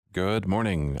Good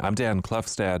morning. I'm Dan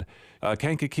Klefstad. A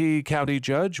Kankakee County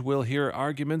judge will hear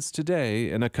arguments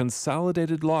today in a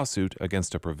consolidated lawsuit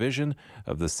against a provision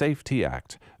of the Safety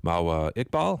Act. Mawa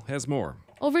Iqbal has more.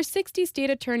 Over 60 state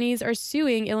attorneys are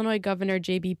suing Illinois Governor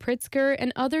J.B. Pritzker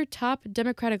and other top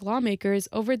Democratic lawmakers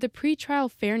over the Pretrial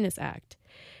Fairness Act.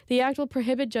 The act will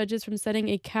prohibit judges from setting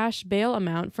a cash bail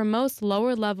amount for most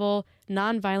lower-level,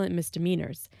 nonviolent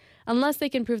misdemeanors, unless they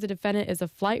can prove the defendant is a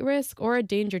flight risk or a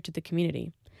danger to the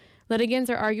community. Litigants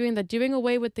are arguing that doing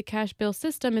away with the cash bail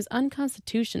system is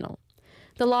unconstitutional.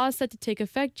 The law is set to take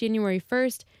effect January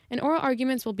 1st, and oral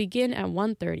arguments will begin at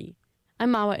 1:30.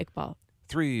 I'm Mawa Iqbal.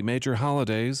 Three major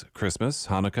holidays, Christmas,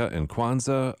 Hanukkah, and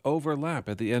Kwanzaa, overlap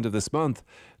at the end of this month.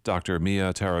 Dr.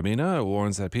 Mia Taramina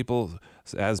warns that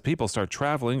as people start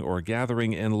traveling or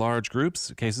gathering in large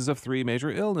groups, cases of three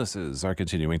major illnesses are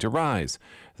continuing to rise.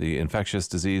 The infectious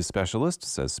disease specialist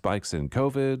says spikes in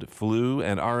COVID, flu,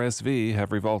 and RSV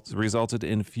have resulted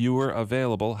in fewer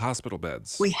available hospital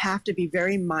beds. We have to be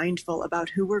very mindful about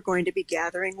who we're going to be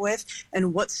gathering with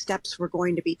and what steps we're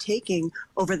going to be taking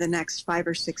over the next 5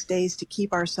 or 6 days to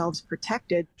keep ourselves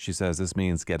protected. She says this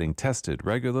means getting tested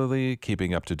regularly,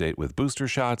 keeping up to date with booster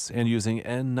shots, and using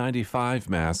N95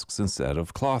 masks instead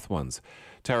of cloth ones.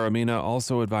 Taramina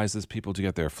also advises people to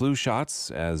get their flu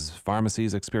shots as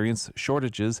pharmacies experience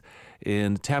shortages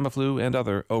in Tamiflu and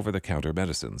other over-the-counter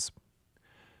medicines.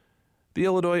 The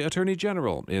Illinois Attorney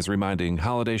General is reminding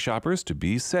holiday shoppers to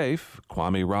be safe.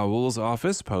 Kwame Raoul's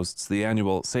office posts the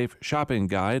annual Safe Shopping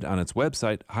Guide on its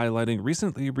website, highlighting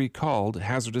recently recalled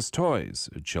hazardous toys,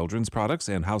 children's products,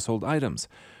 and household items.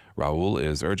 Raoul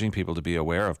is urging people to be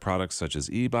aware of products such as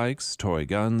e-bikes, toy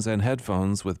guns, and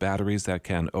headphones with batteries that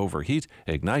can overheat,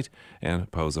 ignite,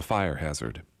 and pose a fire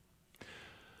hazard.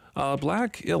 A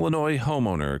Black Illinois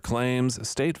homeowner claims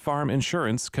State Farm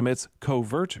Insurance commits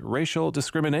covert racial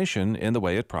discrimination in the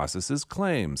way it processes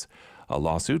claims. A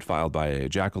lawsuit filed by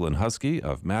Jacqueline Husky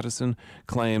of Madison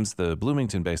claims the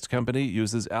Bloomington-based company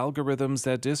uses algorithms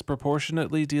that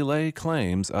disproportionately delay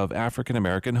claims of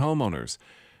African-American homeowners.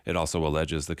 It also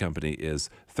alleges the company is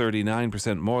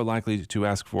 39% more likely to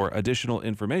ask for additional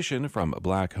information from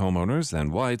black homeowners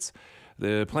than whites.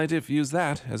 The plaintiff used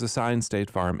that as a sign State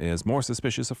Farm is more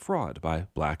suspicious of fraud by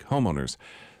black homeowners.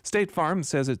 State Farm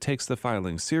says it takes the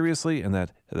filing seriously and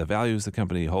that the values the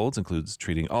company holds includes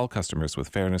treating all customers with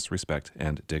fairness, respect,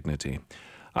 and dignity.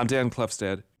 I'm Dan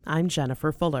Klefstad. I'm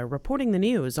Jennifer Fuller, reporting the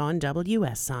news on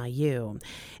WSIU.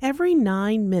 Every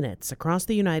 9 minutes across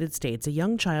the United States, a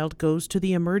young child goes to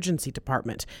the emergency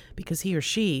department because he or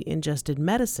she ingested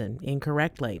medicine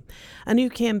incorrectly. A new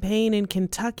campaign in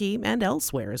Kentucky and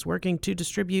elsewhere is working to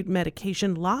distribute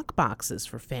medication lockboxes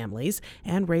for families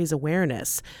and raise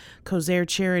awareness. Cosair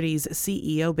Charities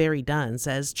CEO Barry Dunn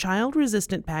says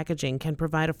child-resistant packaging can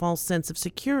provide a false sense of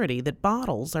security that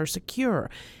bottles are secure.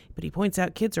 But he points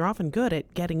out kids are often good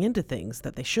at getting into things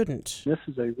that they shouldn't. This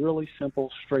is a really simple,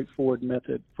 straightforward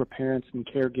method for parents and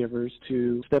caregivers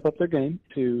to step up their game,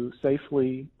 to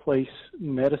safely place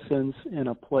medicines in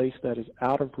a place that is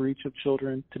out of reach of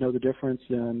children, to know the difference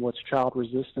in what's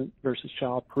child-resistant versus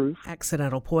child-proof.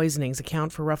 Accidental poisonings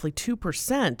account for roughly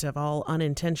 2% of all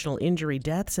unintentional injury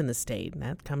deaths in the state.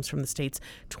 That comes from the state's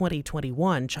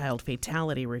 2021 Child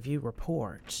Fatality Review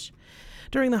report.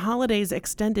 During the holidays,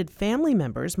 extended family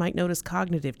members might notice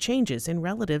cognitive changes in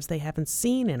relatives they haven't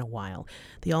seen in a while.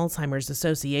 The Alzheimer's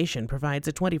Association provides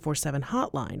a 24/7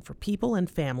 hotline for people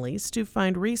and families to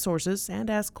find resources and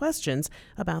ask questions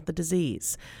about the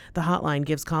disease. The hotline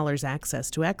gives callers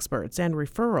access to experts and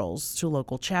referrals to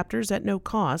local chapters at no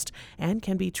cost and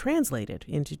can be translated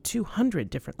into 200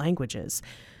 different languages.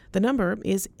 The number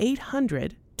is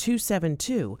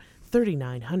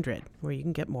 800-272-3900, where you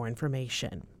can get more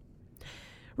information.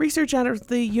 Research out of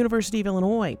the University of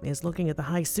Illinois is looking at the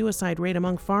high suicide rate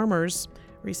among farmers.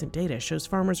 Recent data shows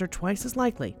farmers are twice as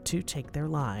likely to take their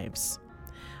lives.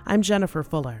 I'm Jennifer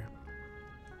Fuller.